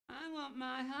want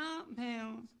my heart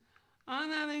pills.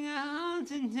 I'm having a heart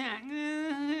attack.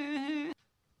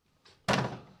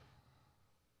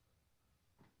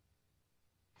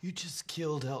 You just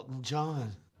killed Elton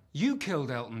John. You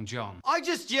killed Elton John. I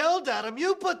just yelled at him.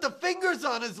 You put the fingers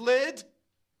on his lid.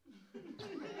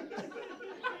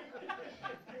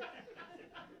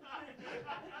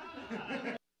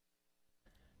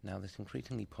 Now, this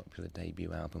increasingly popular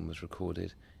debut album was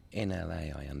recorded in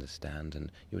LA, I understand,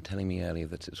 and you were telling me earlier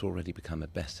that it's already become a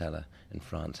bestseller in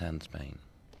France and Spain.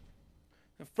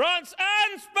 France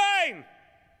and Spain!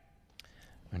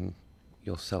 And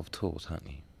you're self-taught, aren't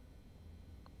you?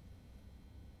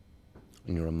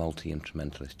 And you're a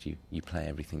multi-instrumentalist. You play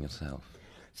everything yourself.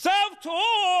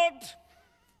 Self-taught!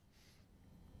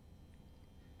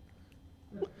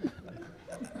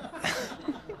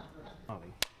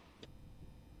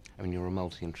 I mean, you're a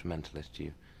multi-instrumentalist.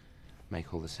 You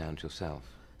make all the sounds yourself.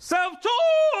 Self-taught!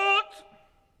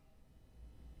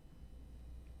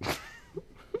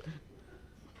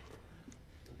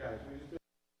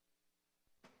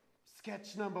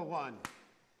 Sketch number 1.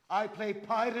 I play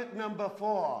pirate number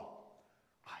 4.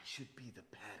 I should be the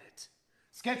parrot.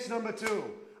 Sketch number 2.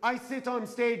 I sit on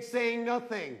stage saying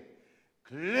nothing.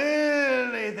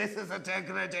 Clearly, this is a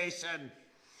degradation.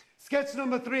 Sketch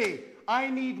number 3. I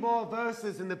need more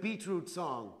verses in the Beetroot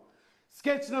song.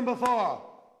 Sketch number 4.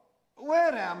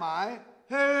 Where am I?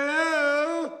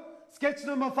 Hello? Sketch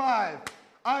number 5.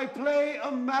 I play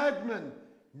a madman.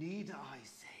 Need I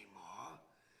say more?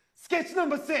 Sketch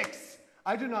number 6.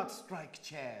 I do not strike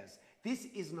chairs. This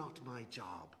is not my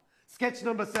job. Sketch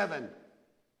number 7.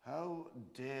 How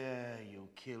dare you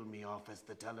kill me off as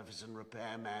the television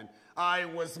repairman? I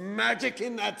was magic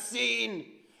in that scene.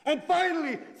 And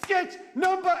finally, sketch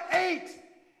number 8.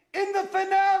 In the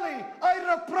finale,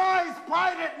 I reprise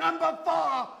pirate number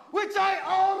 4, which I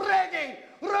already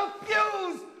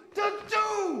refuse to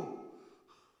do.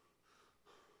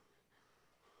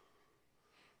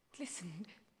 Listen,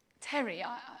 Terry,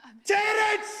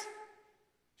 Terence!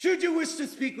 Should you wish to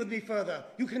speak with me further,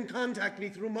 you can contact me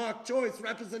through Mark Choice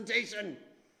Representation.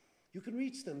 You can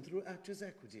reach them through Actors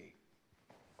Equity.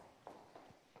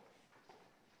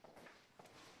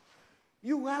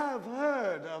 You have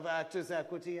heard of Actors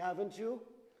Equity, haven't you?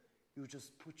 You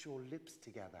just put your lips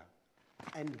together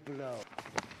and blow.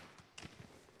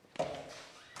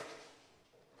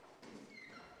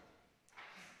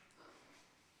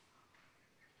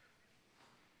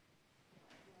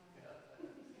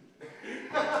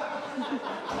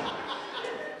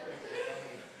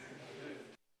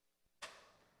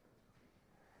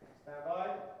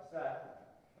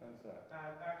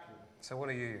 So what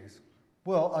do you use?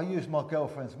 Well, I use my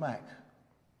girlfriend's Mac,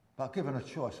 but given a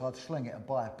choice, I'd sling it and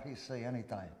buy a PC any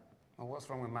day. Well, what's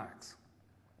wrong with Macs?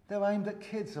 They're aimed at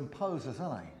kids and posers,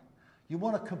 aren't they? You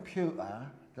want a computer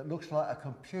that looks like a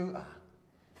computer,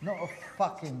 not a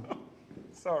fucking...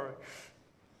 Sorry.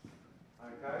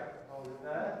 Okay, hold it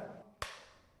there.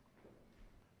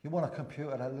 You want a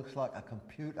computer that looks like a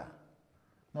computer,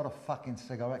 not a fucking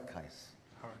cigarette case.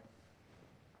 All right.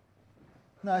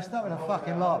 No, it's not in a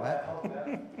fucking like that.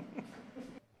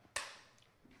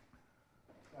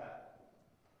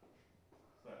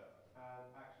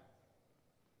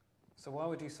 So why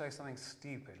would you say something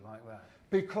stupid like that?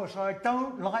 Because I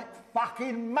don't like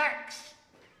fucking Macs.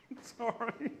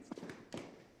 Sorry.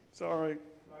 Sorry.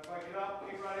 Right, break it up,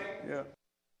 keep running. Yeah.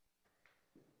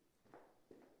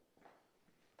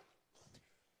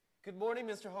 Good morning,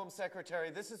 Mr. Home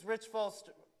Secretary. This is Rich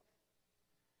Foster.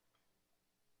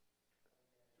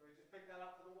 Should we just pick that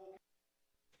up for the wall?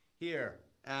 Here,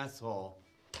 asshole.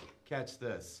 Catch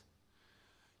this.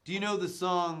 Do you know the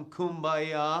song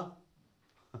Kumbaya?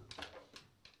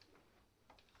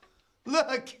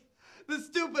 Look! The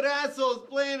stupid asshole's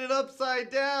playing it upside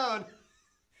down.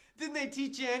 Didn't they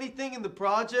teach you anything in the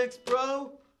projects,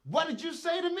 bro? What did you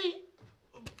say to me?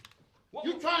 Whoa.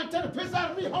 You trying to take the piss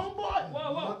out of me, homeboy?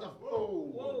 Whoa, whoa.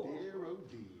 Oh, Whoa. dear, oh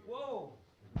dear. Whoa.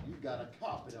 You got a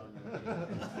carpet on your head.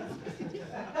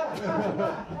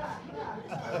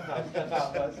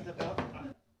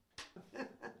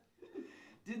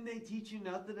 Didn't they teach you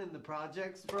nothing in the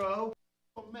projects, bro?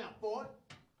 Oh, man, boy.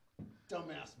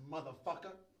 Dumbass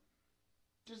motherfucker.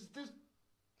 Does this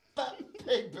fat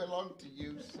pig belong to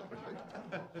you, son?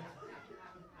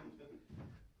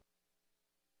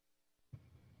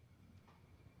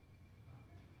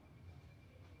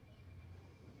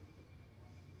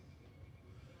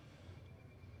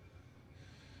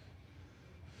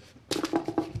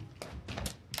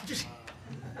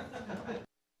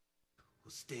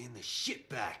 We'll stay in the shit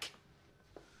back.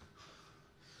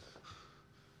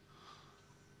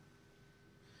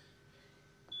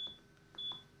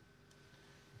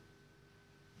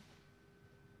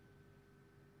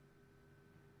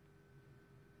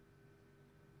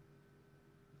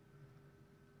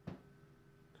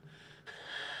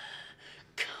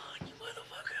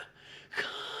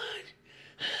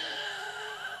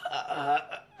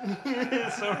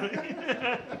 Sorry.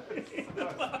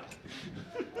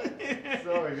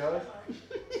 Sorry, guys.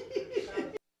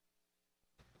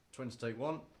 Twins take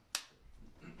one.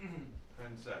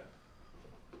 And set.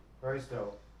 Very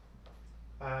still.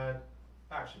 And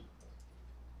action.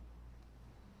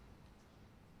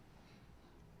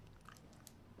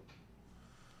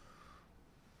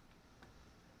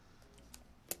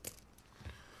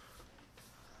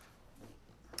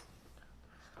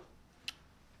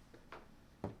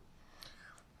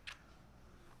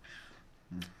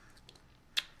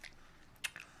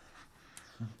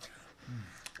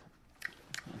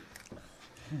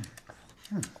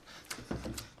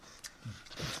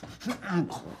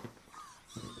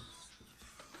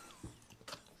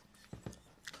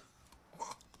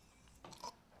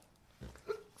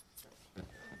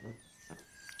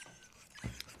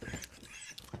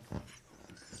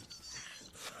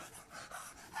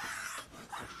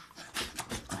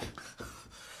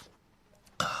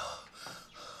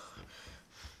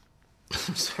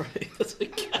 I'm sorry, that's a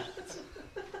cat.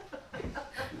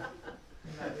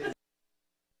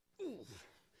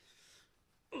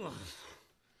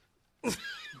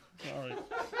 Sorry.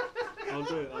 I'll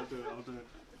do it.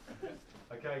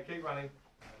 Okay, keep running.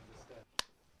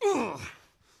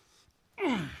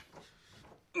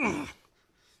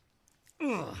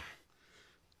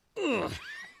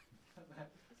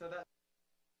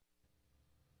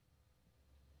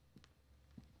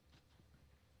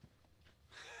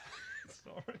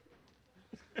 Sorry.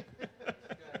 Here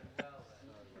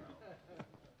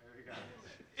we go.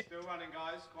 Still running,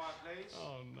 guys. Quiet, please.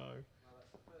 Oh no.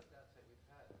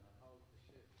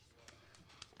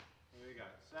 Here we go.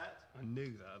 Set. I knew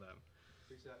that then.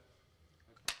 Reset.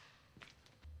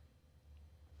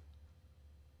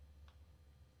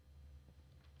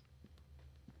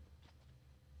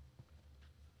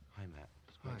 Hi, Matt.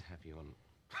 It's great to have you on.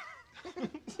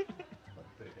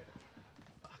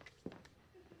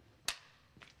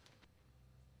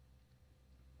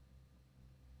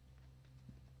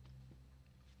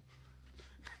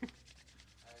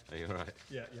 Are you alright?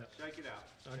 Yeah. Shake it out.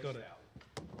 I got it.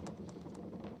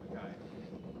 Okay.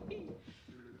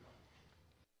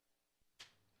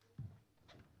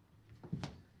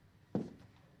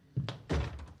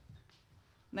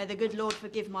 May the good Lord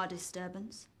forgive my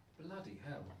disturbance. Bloody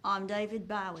hell. I'm David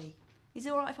Bowie. Is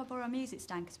it all right if I borrow a music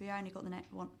stand? Because we only got the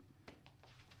next one.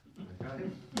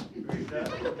 Okay. Reset.